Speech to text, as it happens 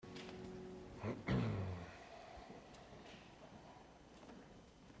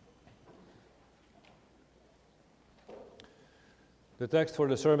The text for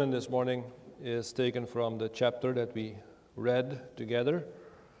the sermon this morning is taken from the chapter that we read together,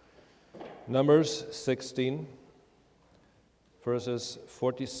 Numbers 16, verses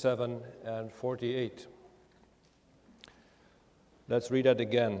 47 and 48. Let's read that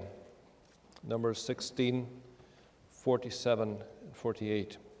again. Numbers 16, 47 and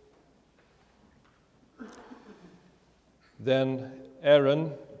 48. Then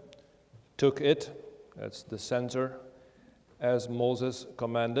Aaron took it, that's the censer, as Moses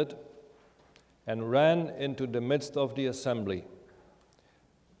commanded, and ran into the midst of the assembly.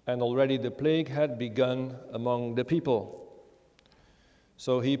 And already the plague had begun among the people.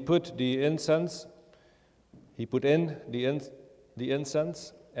 So he put in the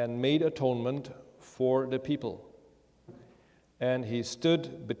incense and made atonement for the people. And he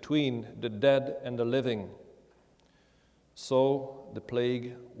stood between the dead and the living. So the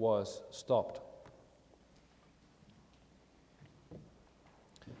plague was stopped.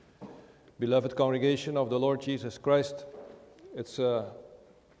 Beloved congregation of the Lord Jesus Christ, it's a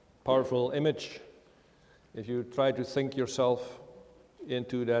powerful image if you try to think yourself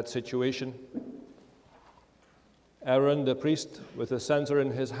into that situation. Aaron, the priest, with a censer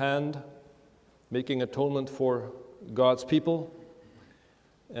in his hand, making atonement for God's people.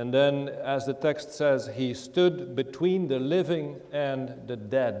 And then, as the text says, he stood between the living and the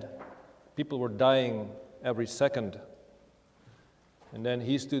dead. People were dying every second. And then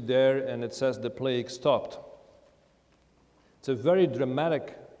he stood there, and it says the plague stopped. It's a very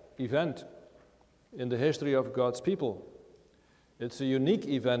dramatic event in the history of God's people. It's a unique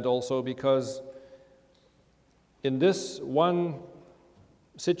event also because in this one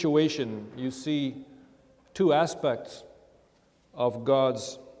situation, you see two aspects of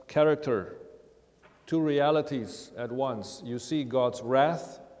God's character, two realities at once. You see God's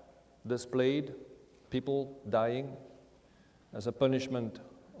wrath displayed, people dying as a punishment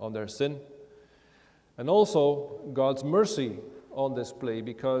on their sin, and also God's mercy on display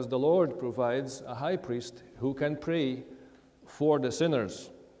because the Lord provides a high priest who can pray for the sinners.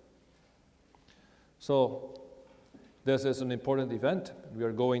 So this is an important event. We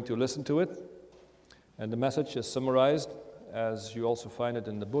are going to listen to it, and the message is summarized as you also find it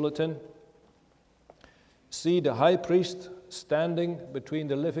in the bulletin. See the high priest standing between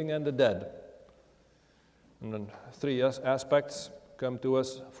the living and the dead. And then three aspects come to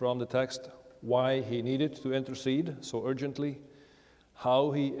us from the text: why he needed to intercede so urgently,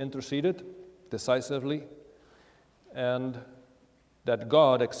 how he interceded decisively, and that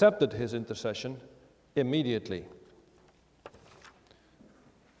God accepted his intercession immediately.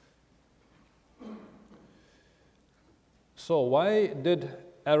 So why did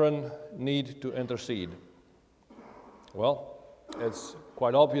Aaron need to intercede? Well, it's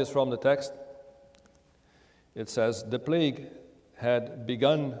quite obvious from the text. It says the plague had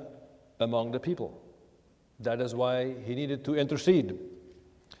begun among the people. That is why he needed to intercede.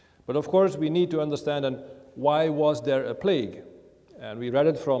 But of course, we need to understand then why was there a plague? And we read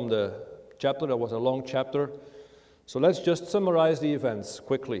it from the chapter. That was a long chapter. So let's just summarize the events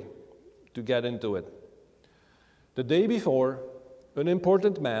quickly to get into it. The day before, an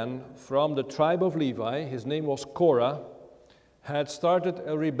important man from the tribe of Levi, his name was Korah, had started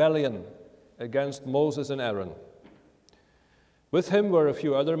a rebellion against Moses and Aaron. With him were a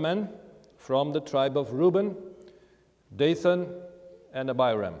few other men from the tribe of Reuben, Dathan, and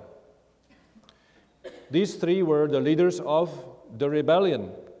Abiram. These three were the leaders of the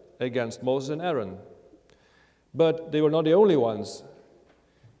rebellion against Moses and Aaron. But they were not the only ones.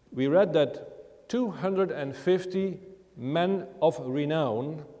 We read that 250 men of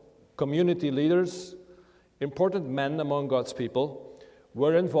renown, community leaders, important men among God's people,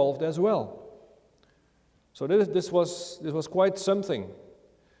 were involved as well. So this was quite something.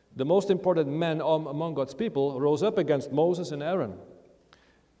 The most important men among God's people rose up against Moses and Aaron.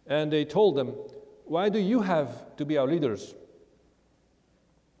 And they told them, why do you have to be our leaders?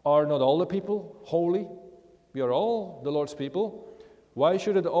 Are not all the people holy? We are all the Lord's people. Why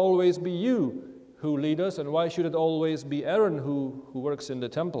should it always be you who lead us? And why should it always be Aaron who works in the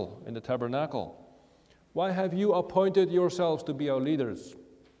temple, in the tabernacle? Why have you appointed yourselves to be our leaders?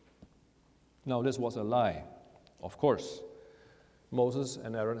 Now, this was a lie, of course. Moses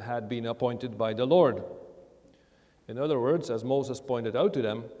and Aaron had been appointed by the Lord. In other words, as Moses pointed out to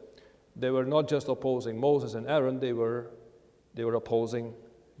them, they were not just opposing Moses and Aaron, they were opposing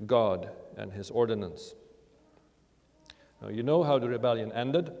God and his ordinance. Now, you know how the rebellion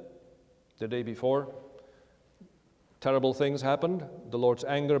ended. The day before, terrible things happened. The Lord's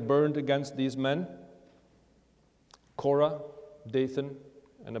anger burned against these men. Korah, Dathan,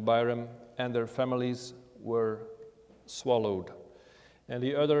 and Abiram and their families were swallowed. and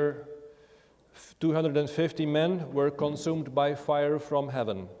the other 250 men were consumed by fire from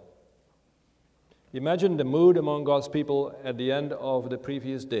heaven. Imagine the mood among God's people at the end of the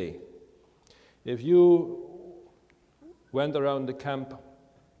previous day. If you went around the camp,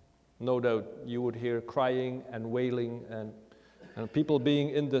 no doubt you would hear crying and wailing and people being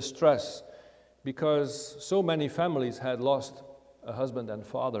in distress because so many families had lost a husband and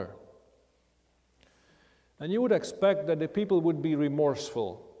father. And you would expect that the people would be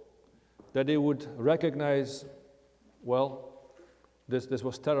remorseful, that they would recognize, well, this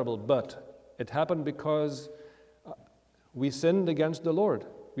was terrible, but it happened because we sinned against the Lord.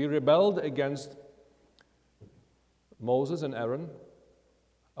 We rebelled against Moses and Aaron,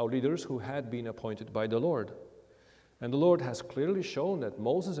 our leaders who had been appointed by the Lord. And the Lord has clearly shown that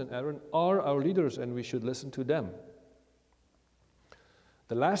Moses and Aaron are our leaders and we should listen to them.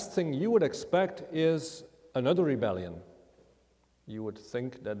 The last thing you would expect is another rebellion. You would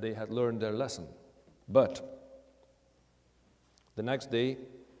think that they had learned their lesson. But the next day,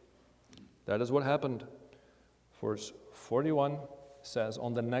 that is what happened. Verse 41 says,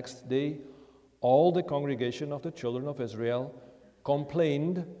 on the next day, all the congregation of the children of Israel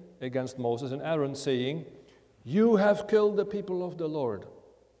complained against Moses and Aaron, saying, you have killed the people of the Lord.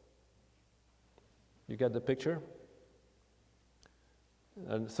 You get the picture?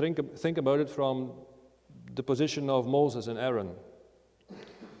 And think about it from the position of Moses and Aaron.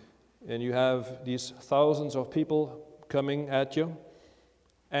 And you have these thousands of people coming at you,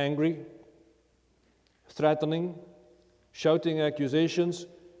 angry, threatening, shouting accusations.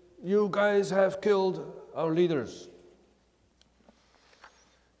 You guys have killed our leaders.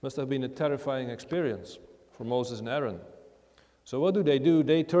 Must have been a terrifying experience for Moses and Aaron. So what do?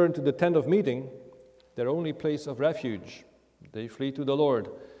 They turn to the tent of meeting, their only place of refuge. They flee to the Lord.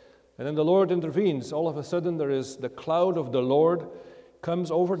 And then the Lord intervenes. All of a sudden there is the cloud of the Lord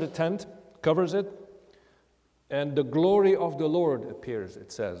comes over the tent, covers it, and the glory of the Lord appears,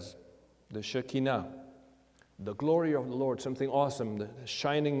 it says. The Shekinah. The glory of the Lord, something awesome, the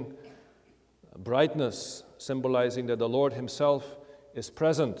shining brightness symbolizing that the Lord himself is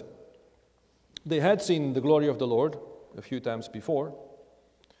present. They had seen the glory of the Lord a few times before.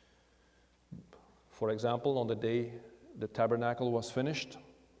 For example, on the day the tabernacle was finished,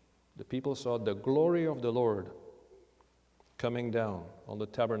 the people saw the glory of the Lord coming down on the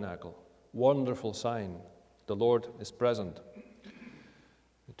tabernacle. Wonderful sign. The Lord is present.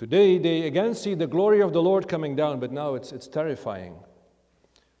 Today, they again see the glory of the Lord coming down, but now it's terrifying.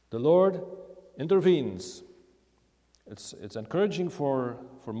 The Lord intervenes. It's encouraging for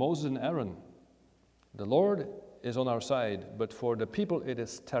Moses and Aaron. The Lord is on our side, but for the people it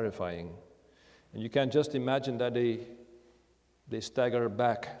is terrifying. And you can just imagine that they stagger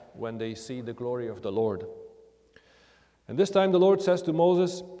back when they see the glory of the Lord. And this time the Lord says to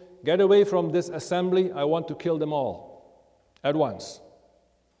Moses, get away from this assembly, I want to kill them all at once.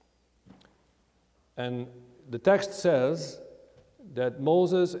 And the text says that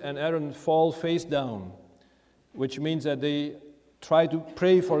Moses and Aaron fall face down, which means that they try to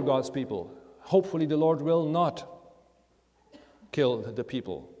pray for God's people. Hopefully the Lord will not kill the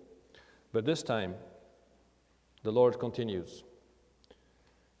people. But this time, the Lord continues.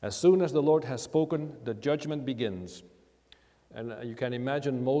 As soon as the Lord has spoken, the judgment begins. And you can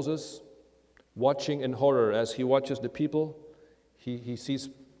imagine Moses watching in horror as he watches the people. He sees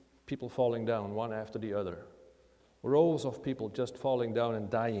people falling down one after the other. Rows of people just falling down and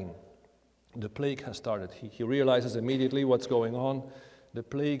dying. The plague has started. He realizes immediately what's going on. The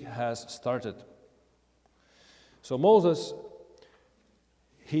plague has started. So Moses,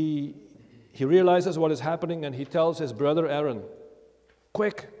 he realizes what is happening and he tells his brother Aaron,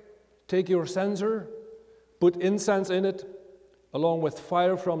 quick, take your censer, put incense in it, along with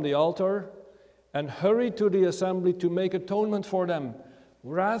fire from the altar, and hurry to the assembly to make atonement for them.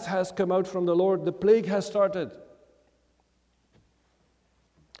 Wrath has come out from the Lord. The plague has started.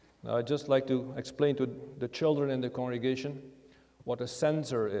 Now, I'd just like to explain to the children in the congregation what a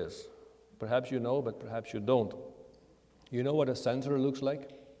censer is. Perhaps you know, but perhaps you don't. You know what a censer looks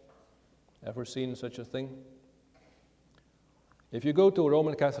like? Ever seen such a thing? If you go to a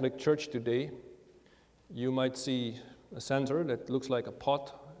Roman Catholic church today, you might see a censer that looks like a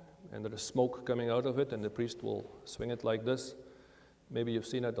pot, and there is smoke coming out of it, and the priest will swing it like this. Maybe you've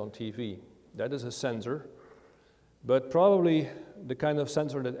seen it on TV. That is a censer. But probably the kind of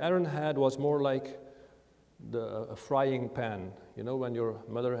censer that Aaron had was more like a frying pan. You know, when your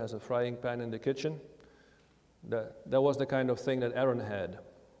mother has a frying pan in the kitchen? That was the kind of thing that Aaron had.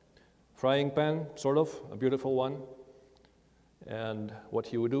 Frying pan, sort of, a beautiful one. And what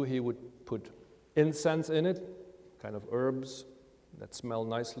he would do, he would put incense in it, kind of herbs, that smell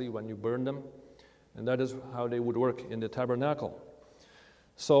nicely when you burn them. And that is how they would work in the tabernacle.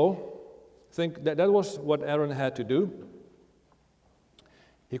 So, think that was what Aaron had to do.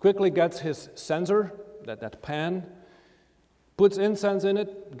 He quickly gets his censer, that pan, puts incense in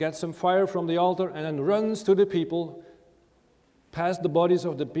it, gets some fire from the altar, and then runs to the people, past the bodies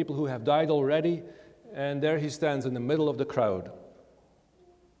of the people who have died already, and there he stands in the middle of the crowd.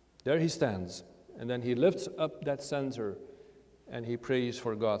 There he stands, and then he lifts up that censer, and he prays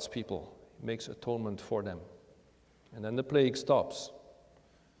for God's people. He makes atonement for them. And then the plague stops.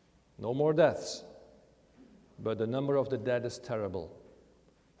 No more deaths, but the number of the dead is terrible.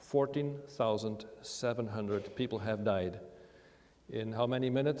 14,700 people have died. In how many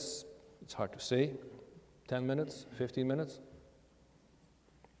minutes? It's hard to say. 10 minutes? 15 minutes?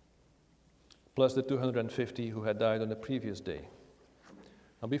 Plus the 250 who had died on the previous day.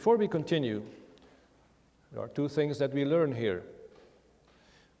 Now, before we continue, there are two things that we learn here.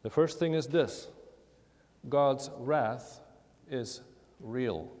 The first thing is this: God's wrath is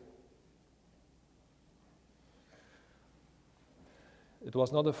real. It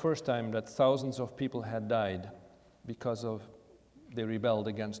was not the first time that thousands of people had died because they rebelled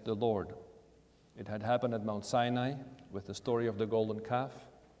against the Lord. It had happened at Mount Sinai with the story of the golden calf.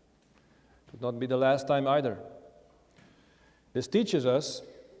 It would not be the last time either. This teaches us,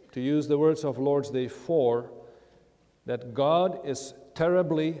 to use the words of Lord's Day 4, that God is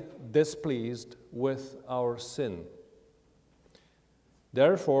terribly displeased with our sin.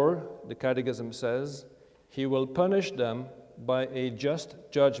 Therefore, the Catechism says, He will punish them by a just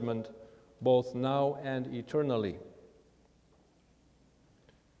judgment, both now and eternally.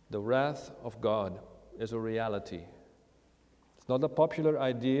 The wrath of God is a reality. It's not a popular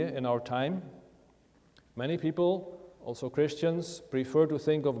idea in our time. Many people, also Christians, prefer to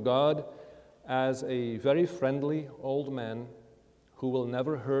think of God as a very friendly old man who will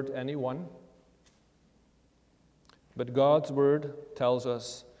never hurt anyone. But God's word tells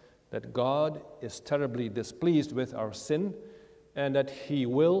us that God is terribly displeased with our sin and that He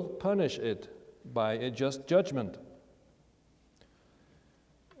will punish it by a just judgment.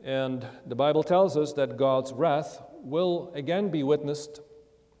 And the Bible tells us that God's wrath will again be witnessed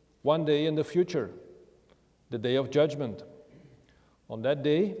one day in the future, the day of judgment. On that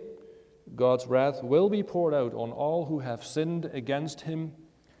day, God's wrath will be poured out on all who have sinned against Him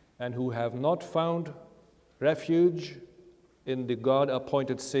and who have not found refuge in the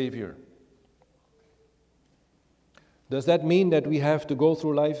God-appointed Savior. Does that mean that we have to go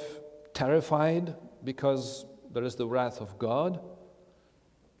through life terrified because there is the wrath of God?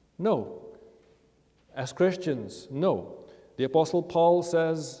 No. As Christians, no. The Apostle Paul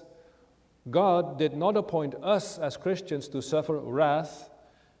says, God did not appoint us as Christians to suffer wrath,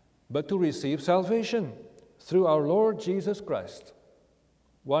 but to receive salvation through our Lord Jesus Christ.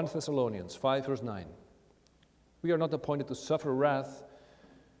 1 Thessalonians 5 verse 9. We are not appointed to suffer wrath,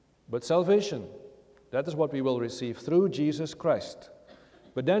 but salvation. That is what we will receive through Jesus Christ.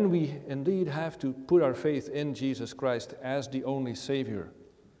 But then we indeed have to put our faith in Jesus Christ as the only Savior.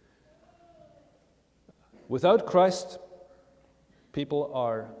 Without Christ, people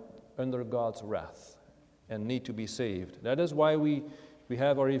are under God's wrath and need to be saved. That is why we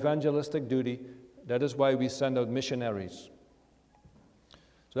have our evangelistic duty. That is why we send out missionaries.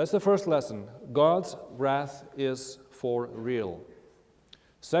 So that's the first lesson. God's wrath is for real.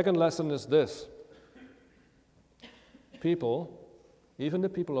 Second lesson is this. People, even the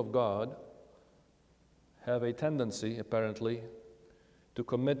people of God, have a tendency, apparently, to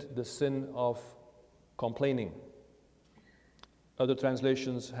commit the sin of complaining. Other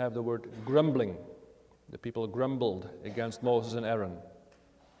translations have the word grumbling. The people grumbled against Moses and Aaron.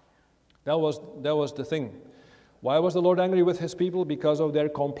 That was the thing. Why was the Lord angry with His people? Because of their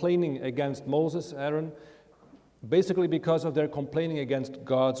complaining against Moses, Aaron, basically because of their complaining against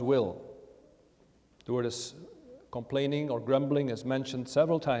God's will. The word is complaining or grumbling is mentioned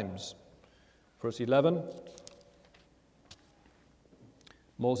several times. Verse 11,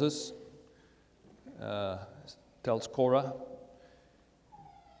 Moses tells Korah,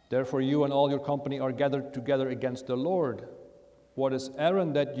 "Therefore you and all your company are gathered together against the Lord. What is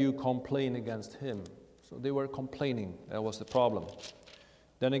Aaron that you complain against him?" So they were complaining. That was the problem.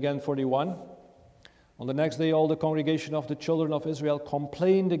 Then again, 41. On the next day, all the congregation of the children of Israel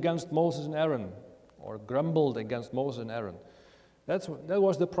complained against Moses and Aaron, or grumbled against Moses and Aaron. That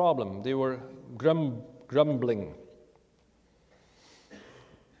was the problem. They were grumbling.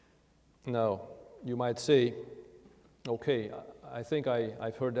 Now, you might say, okay, I think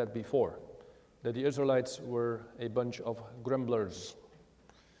I've heard that before, that the Israelites were a bunch of grumblers.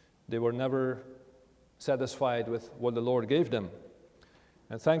 They were never satisfied with what the Lord gave them.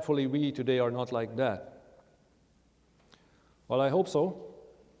 And thankfully, we today are not like that. Well, I hope so.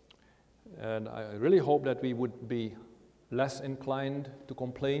 And I really hope that we would be less inclined to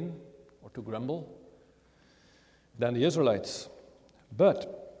complain or to grumble than the Israelites.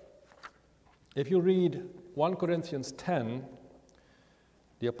 But if you read 1 Corinthians 10,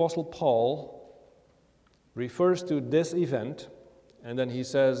 the Apostle Paul refers to this event, and then he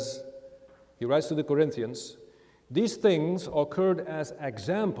writes to the Corinthians, these things occurred as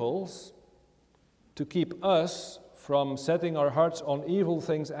examples to keep us from setting our hearts on evil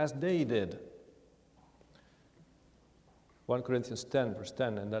things as they did. 1 Corinthians 10, verse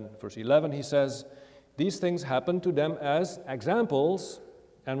 10, and then verse 11, he says, these things happened to them as examples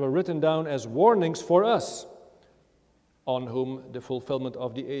and were written down as warnings for us, on whom the fulfillment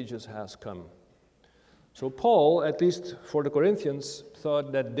of the ages has come. So Paul, at least for the Corinthians,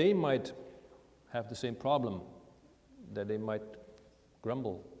 thought that they might have the same problem, that they might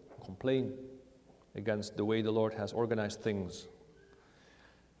grumble, complain against the way the Lord has organized things.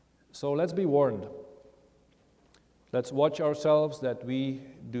 So let's be warned. Let's watch ourselves that we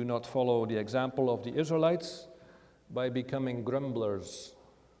do not follow the example of the Israelites by becoming grumblers,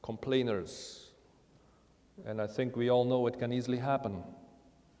 complainers. And I think we all know it can easily happen.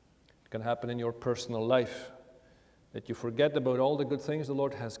 It can happen in your personal life, that you forget about all the good things the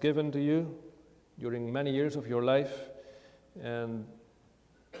Lord has given to you during many years of your life, and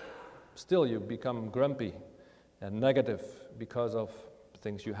still you become grumpy and negative because of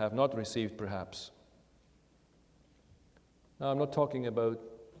things you have not received, perhaps. Now, I'm not talking about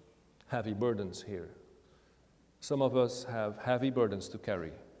heavy burdens here. Some of us have heavy burdens to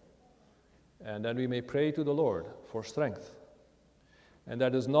carry. And then we may pray to the Lord for strength. And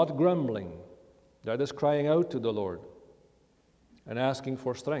that is not grumbling. That is crying out to the Lord and asking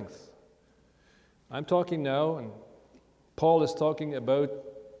for strength. I'm talking now, and Paul is talking about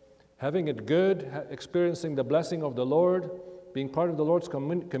having it good, experiencing the blessing of the Lord, being part of the Lord's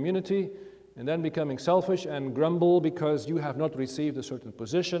community, and then becoming selfish and grumble because you have not received a certain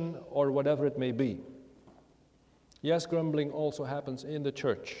position or whatever it may be. Yes, grumbling also happens in the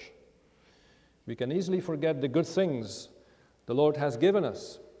church. We can easily forget the good things the Lord has given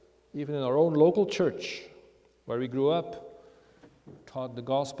us, even in our own local church, where we grew up, taught the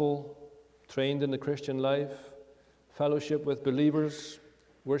gospel, trained in the Christian life, fellowship with believers,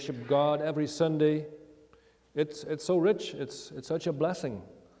 worship God every Sunday. It's so rich, it's such a blessing.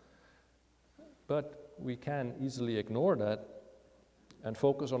 But we can easily ignore that and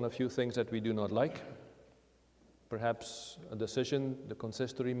focus on a few things that we do not like. Perhaps a decision the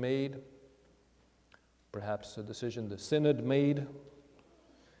consistory made, perhaps a decision the synod made,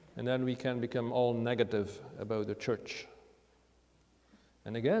 and then we can become all negative about the church.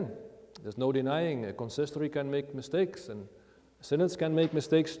 And again, there's no denying a consistory can make mistakes, and synods can make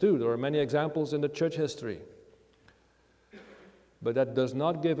mistakes too. There are many examples in the church history. But that does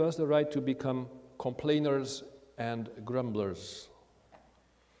not give us the right to become complainers and grumblers.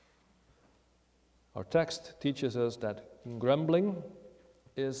 Our text teaches us that grumbling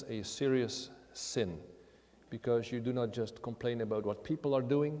is a serious sin, because you do not just complain about what people are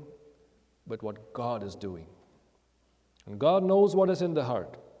doing, but what God is doing. And God knows what is in the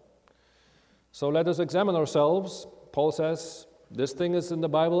heart. So let us examine ourselves. Paul says this thing is in the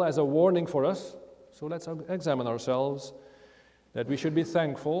Bible as a warning for us. So let's examine ourselves, that we should be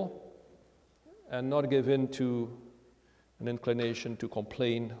thankful and not give in to an inclination to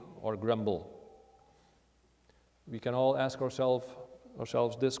complain or grumble. We can all ask ourselves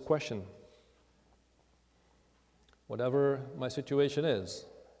this question. Whatever my situation is,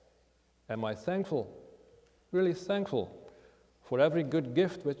 am I thankful, really thankful, for every good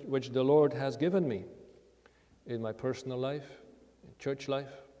gift which the Lord has given me in my personal life, in church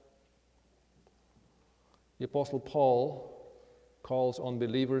life? The Apostle Paul calls on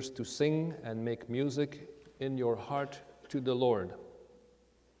believers to sing and make music in your heart to the Lord,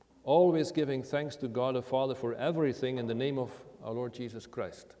 always giving thanks to God the Father for everything in the name of our Lord Jesus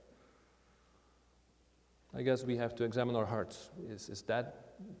Christ. I guess we have to examine our hearts. Is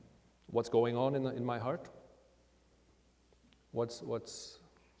that what's going on in my heart? What's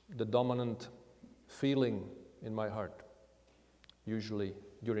the dominant feeling in my heart, usually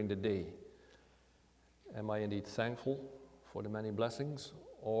during the day? Am I indeed thankful for the many blessings,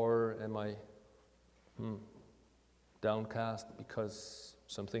 or am I downcast because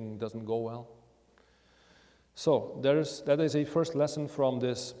something doesn't go well? So that is a first lesson from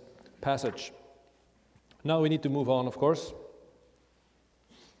this passage. Now we need to move on, of course,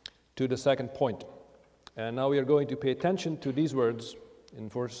 to the second point. And now we are going to pay attention to these words in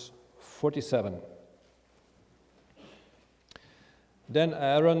verse 47. Then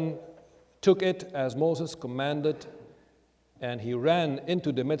Aaron took it as Moses commanded, and he ran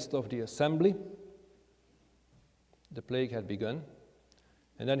into the midst of the assembly. The plague had begun.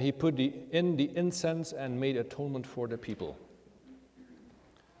 And then he put in the incense and made atonement for the people.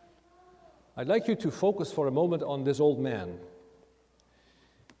 I'd like you to focus for a moment on this old man.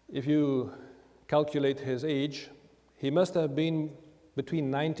 If you calculate his age, he must have been between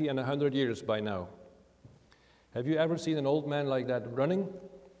 90 and 100 years by now. Have you ever seen an old man like that running?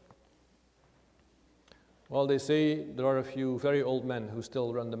 Well, they say there are a few very old men who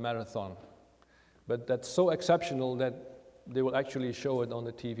still run the marathon. But that's so exceptional that they will actually show it on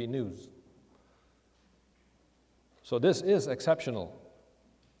the TV news. So this is exceptional.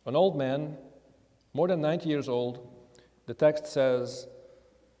 An old man, more than 90 years old, the text says,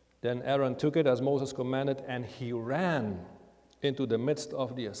 then Aaron took it as Moses commanded, and he ran into the midst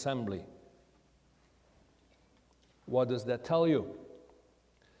of the assembly. What does that tell you?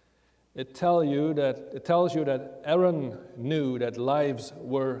 It tells you that Aaron knew that lives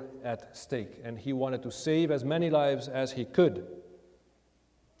were at stake, and he wanted to save as many lives as he could.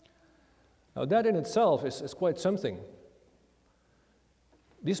 Now that in itself is quite something.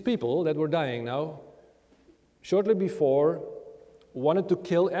 These people that were dying now, shortly before, wanted to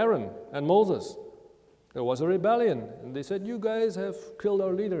kill Aaron and Moses. There was a rebellion, and they said, you guys have killed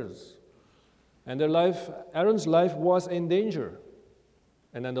our leaders. And Aaron's life was in danger.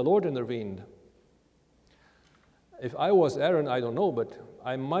 And then the Lord intervened. If I was Aaron, I don't know, but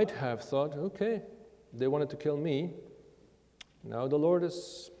I might have thought, okay, they wanted to kill me. Now the Lord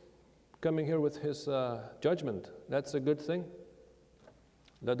is coming here with his judgment. That's a good thing.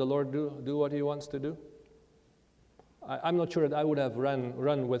 Let the Lord do what he wants to do. I'm not sure that I would have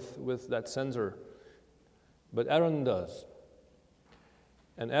run with that censer, but Aaron does.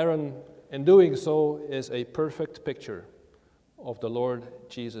 And Aaron, in doing so, is a perfect picture of the Lord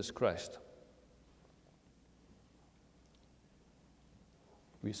Jesus Christ.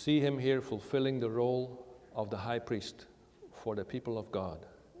 We see him here fulfilling the role of the high priest for the people of God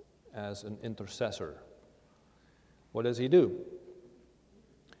as an intercessor. What does he do?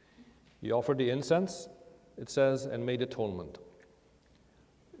 He offered the incense, it says, and made atonement.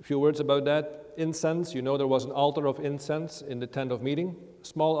 A few words about that. Incense, you know there was an altar of incense in the tent of meeting, a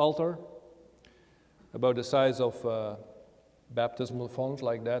small altar, about the size of a baptismal font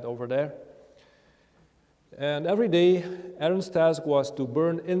like that over there. And every day, Aaron's task was to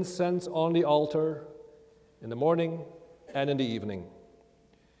burn incense on the altar in the morning and in the evening.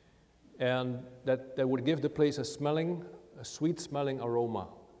 And that would give the place a sweet-smelling aroma.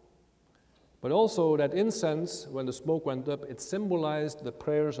 But also that incense, when the smoke went up, it symbolized the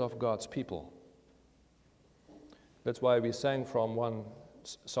prayers of God's people. That's why we sang from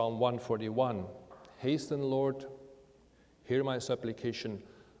Psalm 141, hasten, Lord, hear my supplication.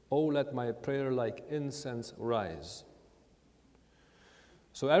 Oh, let my prayer like incense rise.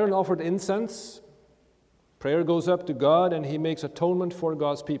 So Aaron offered incense. Prayer goes up to God, and he makes atonement for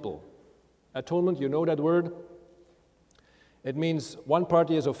God's people. Atonement, you know that word? It means one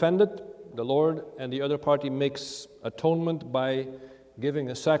party is offended, the Lord, and the other party makes atonement by giving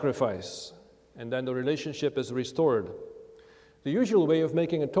a sacrifice, and then the relationship is restored. The usual way of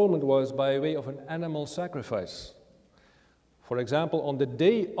making atonement was by way of an animal sacrifice. For example, on the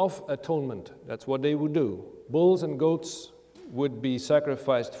Day of Atonement, that's what they would do. Bulls and goats would be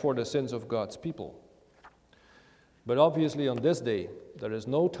sacrificed for the sins of God's people. But obviously on this day, there is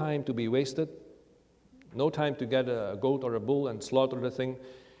no time to be wasted, no time to get a goat or a bull and slaughter the thing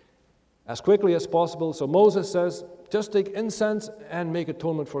as quickly as possible. So Moses says, just take incense and make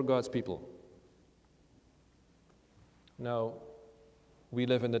atonement for God's people. Now, we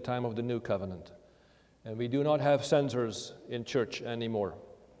live in the time of the New Covenant, and we do not have censers in church anymore.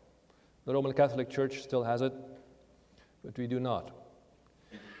 The Roman Catholic Church still has it, but we do not.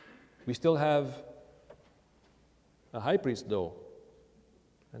 We still have a high priest, though,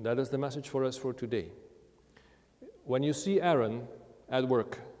 and that is the message for us for today. When you see Aaron at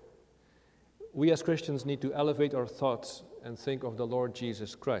work, we as Christians need to elevate our thoughts and think of the Lord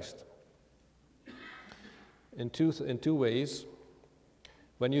Jesus Christ in two ways.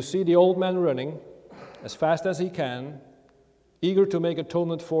 When you see the old man running as fast as he can, eager to make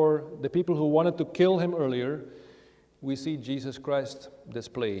atonement for the people who wanted to kill him earlier, we see Jesus Christ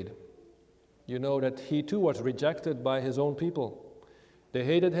displayed. You know that he too was rejected by his own people. They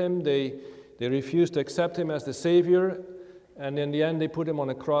hated him, they refused to accept him as the Savior, and in the end they put him on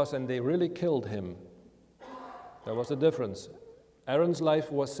a cross and they really killed him. There was a difference. Aaron's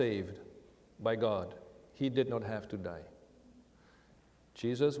life was saved by God. He did not have to die.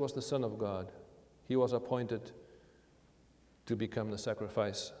 Jesus was the Son of God. He was appointed to become the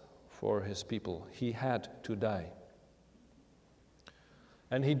sacrifice for his people. He had to die.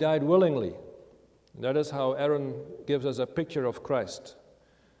 And he died willingly. That is how Aaron gives us a picture of Christ.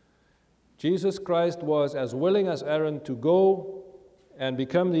 Jesus Christ was as willing as Aaron to go and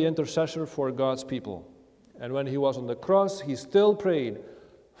become the intercessor for God's people. And when he was on the cross, he still prayed,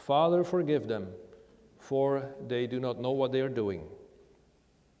 "Father, forgive them, for they do not know what they are doing."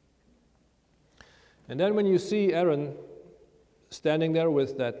 And then when you see Aaron standing there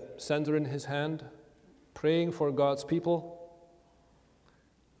with that censer in his hand, praying for God's people,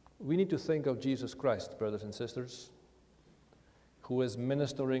 we need to think of Jesus Christ, brothers and sisters, who is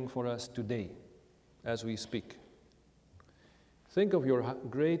ministering for us today as we speak. Think of your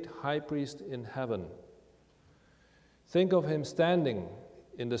great high priest in heaven. Think of him standing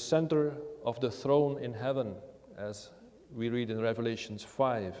in the center of the throne in heaven, as we read in Revelations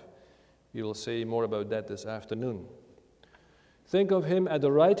 5. We will say more about that this afternoon. Think of him at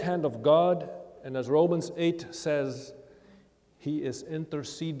the right hand of God, and as Romans 8 says, he is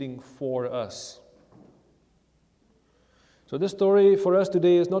interceding for us. So this story for us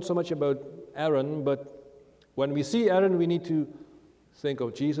today is not so much about Aaron, but when we see Aaron, we need to think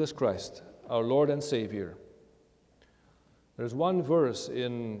of Jesus Christ, our Lord and Savior. There's one verse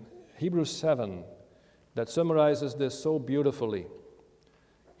in Hebrews 7 that summarizes this so beautifully.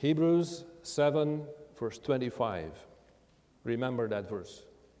 Hebrews 7, verse 25. Remember that verse.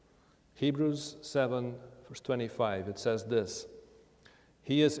 Hebrews 7, verse 25. It says this: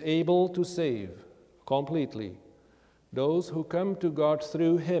 "He is able to save completely those who come to God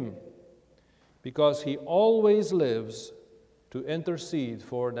through him, because he always lives to intercede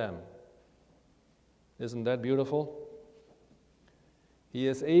for them." Isn't that beautiful? He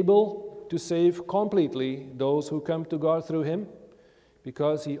is able to save completely those who come to God through him,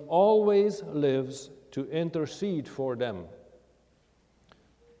 because he always lives to intercede for them.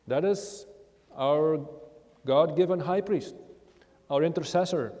 That is our God-given high priest, our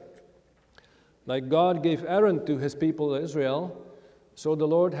intercessor. Like God gave Aaron to his people Israel, so the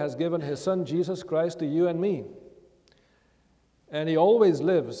Lord has given his Son Jesus Christ to you and me. And he always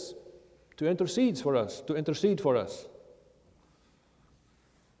lives to intercede for us.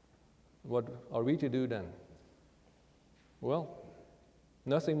 What are we to do then? Well,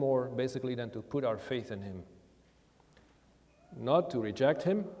 nothing more basically than to put our faith in him. Not to reject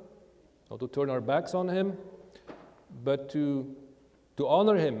him, not to turn our backs on him, but to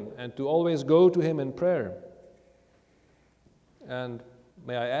honor him and to always go to him in prayer. And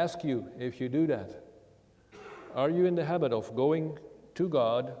may I ask you, if you do that, are you in the habit of going to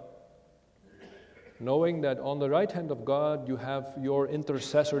God, knowing that on the right hand of God you have your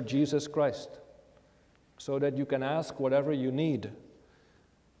intercessor, Jesus Christ, so that you can ask whatever you need,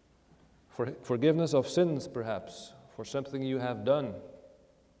 for forgiveness of sins perhaps, for something you have done.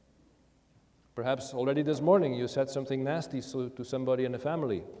 Perhaps already this morning you said something nasty to somebody in the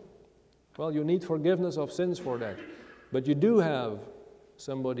family. Well, you need forgiveness of sins for that. But you do have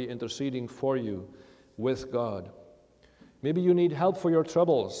somebody interceding for you with God. Maybe you need help for your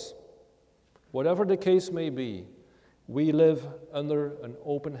troubles. Whatever the case may be, we live under an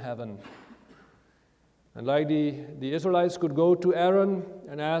open heaven. And like the Israelites could go to Aaron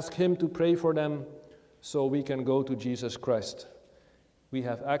and ask him to pray for them, so we can go to Jesus Christ. We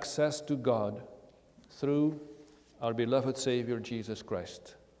have access to God through our beloved Savior, Jesus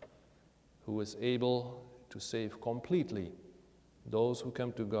Christ, who is able to save completely those who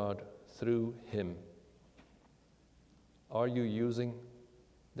come to God through him. Are you using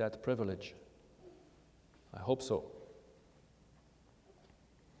that privilege? I hope so.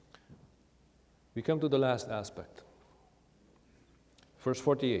 We come to the last aspect. Verse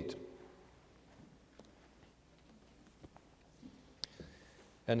 48.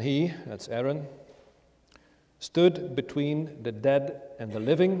 "And he," that's Aaron, "stood between the dead and the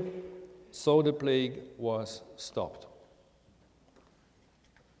living, so the plague was stopped."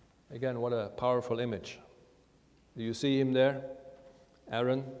 Again, what a powerful image. Do you see him there?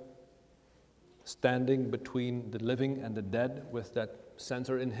 Aaron, standing between the living and the dead with that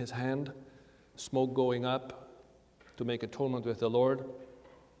censer in his hand, smoke going up to make atonement with the Lord.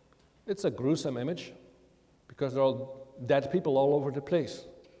 It's a gruesome image because there are dead people all over the place.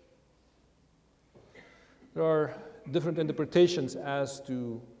 There are different interpretations as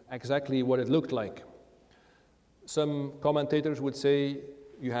to exactly what it looked like. Some commentators would say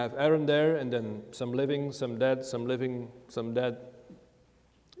you have Aaron there, and then some living, some dead, some living, some dead,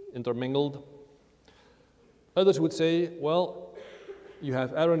 intermingled. Others would say, well, you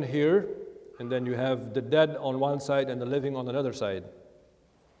have Aaron here, and then you have the dead on one side and the living on another side.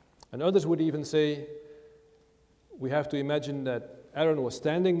 And others would even say, we have to imagine that Aaron was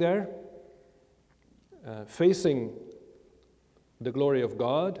standing there, facing the glory of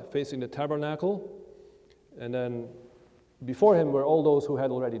God, facing the tabernacle, and then before him were all those who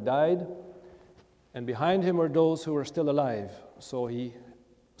had already died, and behind him were those who were still alive. So he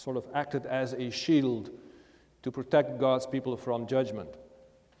sort of acted as a shield to protect God's people from judgment.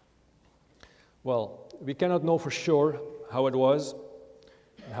 Well, we cannot know for sure how it was,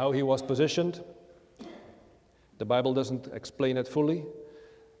 how he was positioned. The Bible doesn't explain it fully,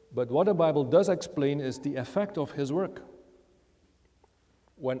 but what the Bible does explain is the effect of his work.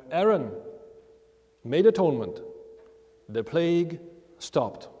 When Aaron made atonement, the plague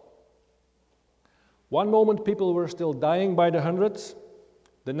stopped. One moment people were still dying by the hundreds.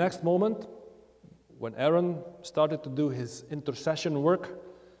 The next moment, when Aaron started to do his intercession work,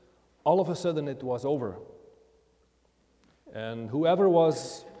 all of a sudden it was over. And whoever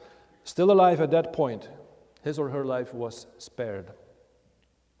was still alive at that point, his or her life was spared.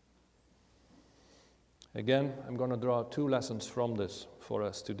 Again, I'm going to draw two lessons from this for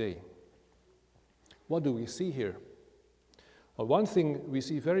us today. What do we see here? Well, one thing we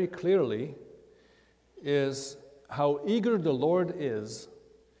see very clearly is how eager the Lord is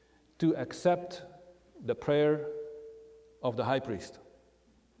to accept the prayer of the high priest.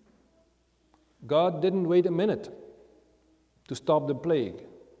 God didn't wait a minute to stop the plague.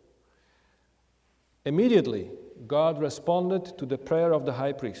 Immediately, God responded to the prayer of the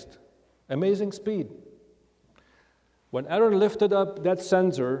high priest. Amazing speed. When Aaron lifted up that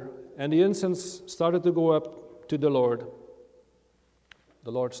censer and the incense started to go up to the Lord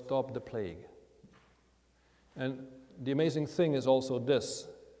stopped the plague. And the amazing thing is also this,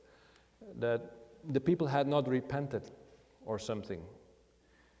 that the people had not repented or something.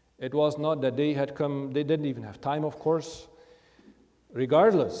 It was not that they had come, they didn't even have time, of course.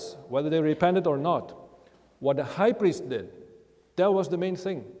 Regardless, whether they repented or not, what the high priest did, that was the main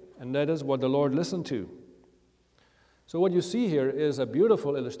thing, and that is what the Lord listened to. So what you see here is a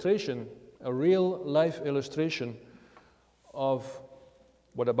beautiful illustration, a real life illustration of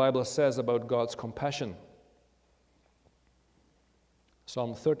what the Bible says about God's compassion.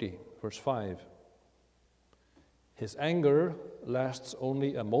 Psalm 30, verse 5. His anger lasts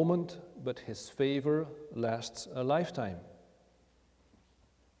only a moment, but his favor lasts a lifetime.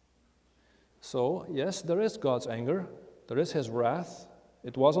 So, yes, there is God's anger. There is his wrath.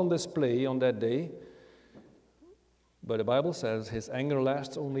 It was on display on that day. But the Bible says his anger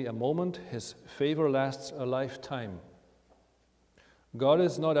lasts only a moment, his favor lasts a lifetime. God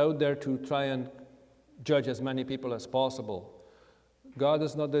is not out there to try and judge as many people as possible. God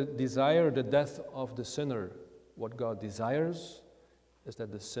does not desire the death of the sinner. What God desires is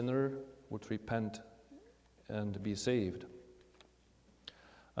that the sinner would repent and be saved.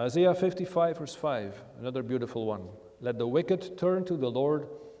 Isaiah 55, verse 5, another beautiful one. Let the wicked turn to the Lord,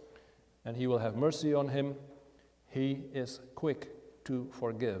 and he will have mercy on him. He is quick to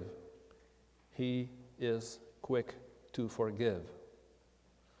forgive. He is quick to forgive.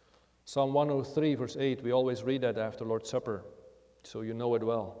 Psalm 103, verse 8, we always read that after Lord's Supper, so you know it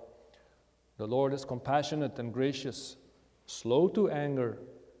well. The Lord is compassionate and gracious, slow to anger,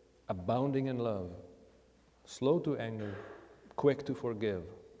 abounding in love. Slow to anger, quick to forgive.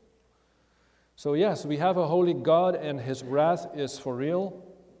 So yes, we have a holy God and his wrath is for real.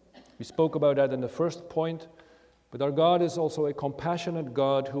 We spoke about that in the first point. But our God is also a compassionate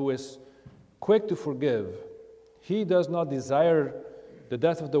God who is quick to forgive. He does not desire the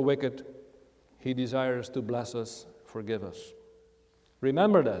death of the wicked. He desires to bless us, forgive us.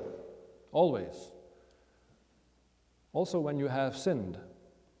 Remember that, always. Also when you have sinned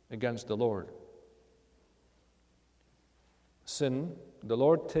against the Lord. Sin, the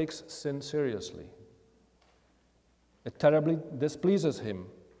Lord takes sin seriously. It terribly displeases him,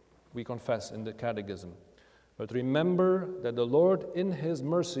 we confess in the Catechism. But remember that the Lord, in his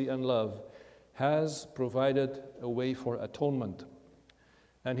mercy and love, has provided a way for atonement.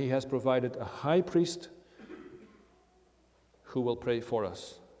 And he has provided a high priest who will pray for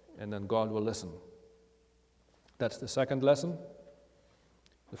us, and then God will listen. That's the second lesson.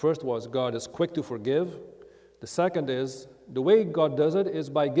 The first was God is quick to forgive. The second is, the way God does it is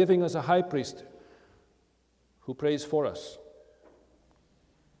by giving us a high priest who prays for us.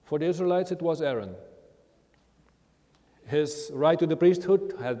 For the Israelites, it was Aaron. His right to the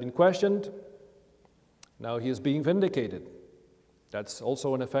priesthood had been questioned. Now he is being vindicated. That's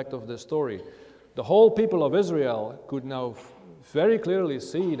also an effect of this story. The whole people of Israel could now very clearly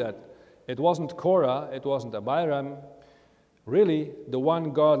see that it wasn't Korah, it wasn't Abiram. Really, the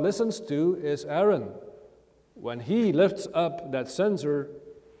one God listens to is Aaron. When he lifts up that censer,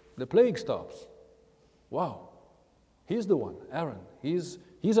 the plague stops. Wow. He's the one, Aaron. He's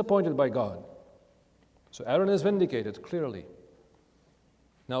appointed by God. So Aaron is vindicated clearly.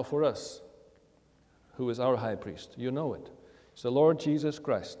 Now for us, who is our high priest, you know it. It's the Lord Jesus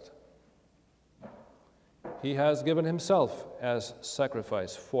Christ. He has given himself as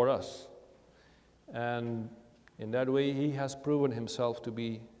sacrifice for us. And in that way, he has proven himself to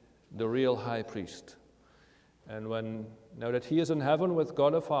be the real high priest. And now that he is in heaven with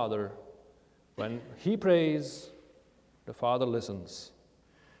God the Father, when he prays, the Father listens.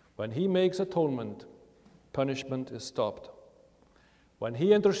 When he makes atonement, punishment is stopped. When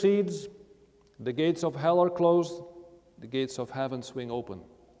he intercedes, the gates of hell are closed, the gates of heaven swing open.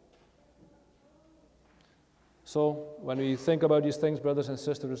 So, when we think about these things, brothers and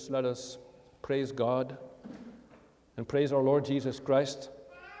sisters, let us praise God and praise our Lord Jesus Christ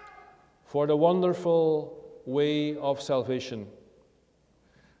for the wonderful way of salvation,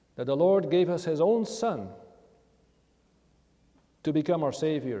 that the Lord gave us his own Son to become our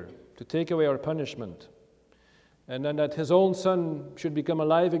Savior, to take away our punishment, and then that his own Son should become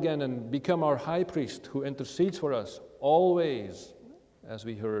alive again and become our high priest who intercedes for us always, as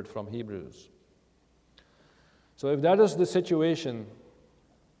we heard from Hebrews. So if that is the situation,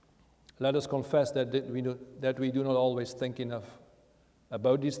 let us confess that we do not always think enough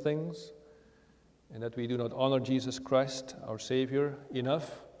about these things, and that we do not honor Jesus Christ, our Savior,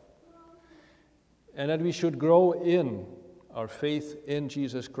 enough, and that we should grow in our faith in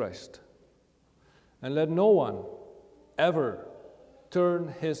Jesus Christ. And let no one ever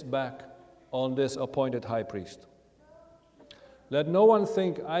turn his back on this appointed high priest. Let no one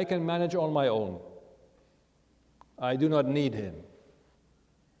think, I can manage on my own. I do not need him.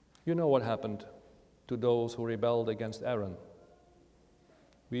 You know what happened to those who rebelled against Aaron.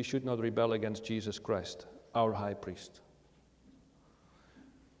 We should not rebel against Jesus Christ, our high priest.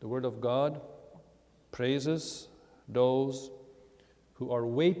 The Word of God praises those who are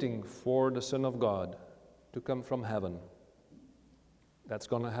waiting for the Son of God to come from heaven. That's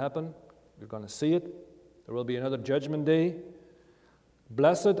going to happen. You're going to see it. There will be another judgment day.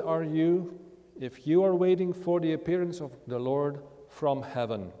 Blessed are you if you are waiting for the appearance of the Lord from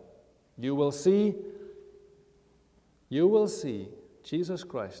heaven. You will see Jesus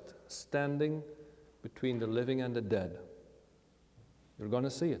Christ standing between the living and the dead. You're going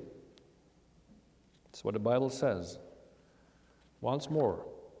to see it. That's what the Bible says. Once more,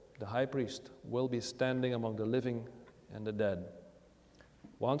 the high priest will be standing among the living and the dead.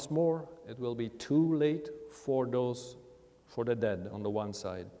 Once more, it will be too late for the dead on the one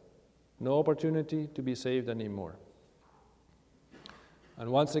side. No opportunity to be saved anymore.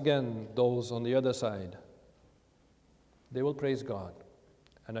 And once again, those on the other side, they will praise God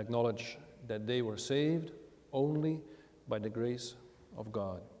and acknowledge that they were saved only by the grace of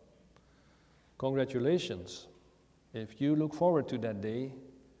God. Congratulations, if you look forward to that day,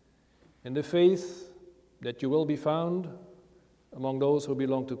 in the faith that you will be found among those who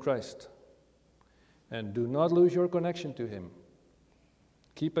belong to Christ. And do not lose your connection to him.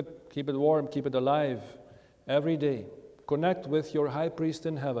 Keep it warm, keep it alive every day. Connect with your high priest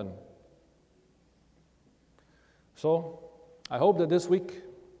in heaven. So, I hope that this week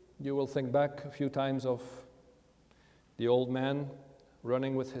you will think back a few times of the old man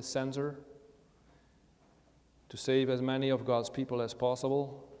running with his censer to save as many of God's people as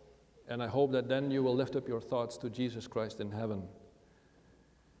possible. And I hope that then you will lift up your thoughts to Jesus Christ in heaven,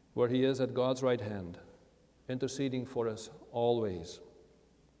 where he is at God's right hand, interceding for us always.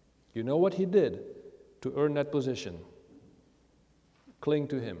 You know what he did to earn that position. Cling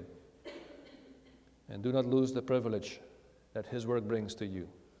to him, and do not lose the privilege that his work brings to you.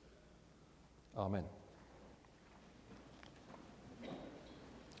 Amen.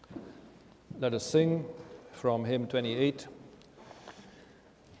 Let us sing from hymn 28,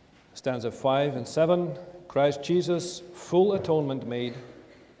 stanza 5 and 7. Christ Jesus, full atonement made,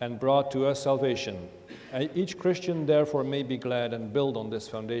 and brought to us salvation. Each Christian therefore may be glad and build on this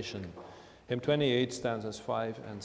foundation. Hymn 28, stanzas 5 and 7.